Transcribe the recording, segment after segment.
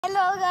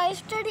Hello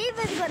guys, today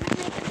we're gonna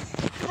make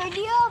a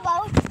video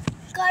about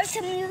car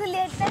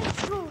simulator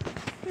 2.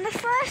 The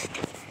first,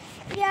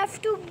 we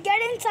have to get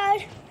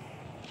inside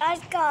our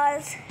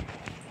cars.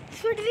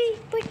 Should we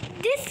put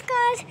this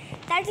car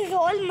that is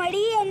all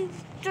muddy and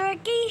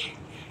tricky,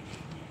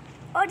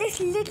 or this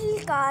little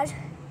car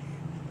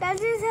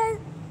that is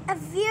a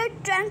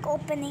weird trunk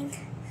opening?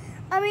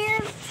 I mean,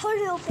 a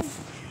full open.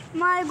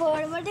 My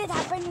God, what is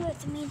happening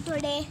with me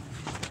today?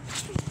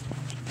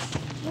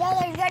 Yeah,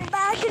 let's get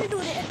back into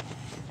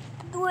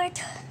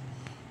it.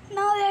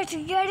 Now let's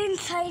get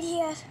inside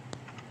here.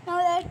 Now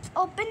let's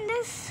open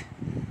this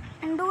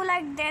and do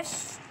like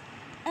this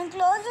and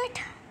close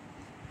it.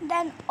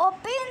 Then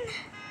open.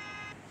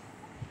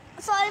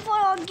 Sorry for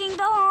honking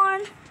the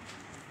horn.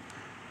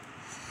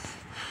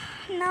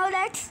 Now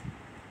let's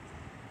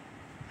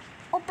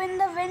open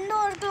the window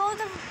or close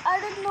it. I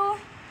don't know.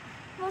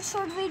 What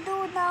should we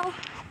do now?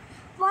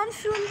 One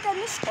fuel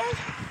canister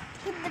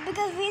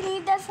because we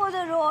need that for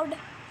the road.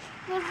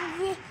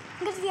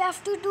 Because we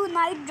have to do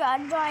night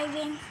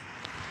driving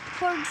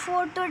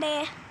for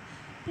today.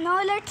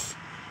 Now let's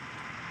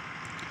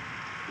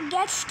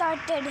get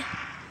started.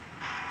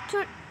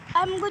 So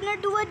I'm gonna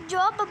do a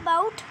job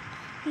about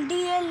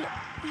DL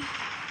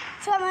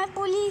from my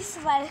police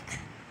work.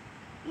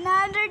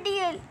 Now the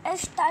DL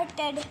is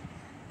started.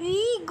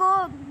 We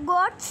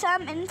got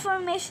some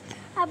information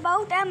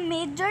about a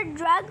major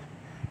drug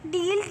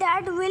deal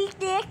that will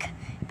take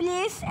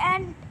place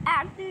and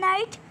at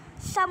night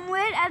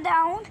somewhere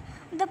around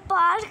the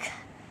park.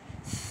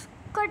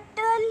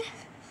 Scuttle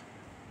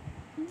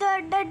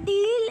the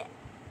deal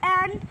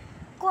and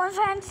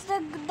confess the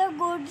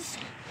goods.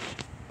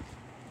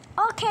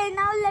 Okay,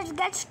 now let's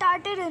get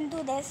started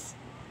into this.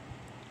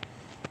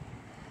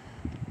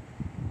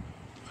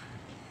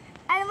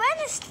 And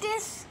when is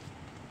this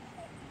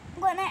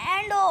gonna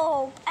end?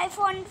 Oh, I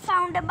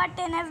found a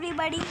button,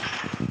 everybody.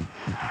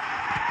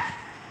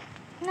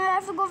 Now I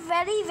have to go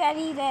very,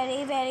 very,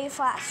 very, very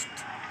fast.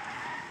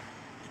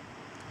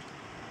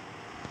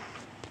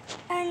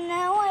 And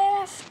now I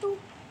have to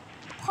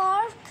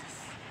park.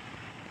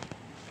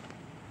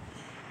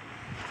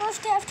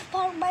 First I have to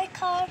park my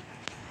car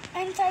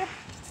inside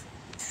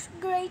a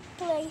great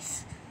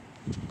place.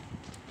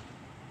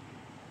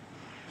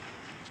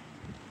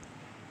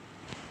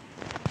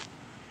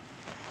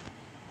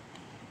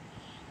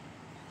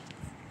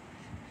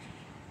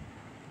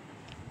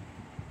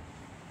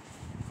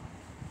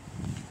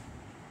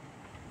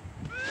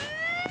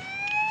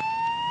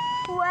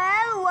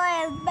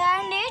 Well,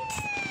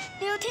 bandits,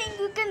 do you think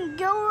you can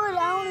go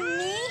around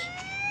me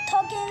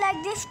talking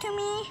like this to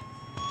me?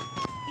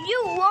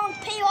 You won't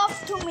pay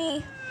off to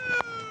me.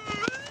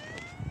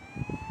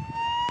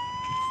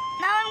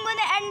 Now I'm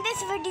gonna end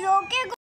this video, okay?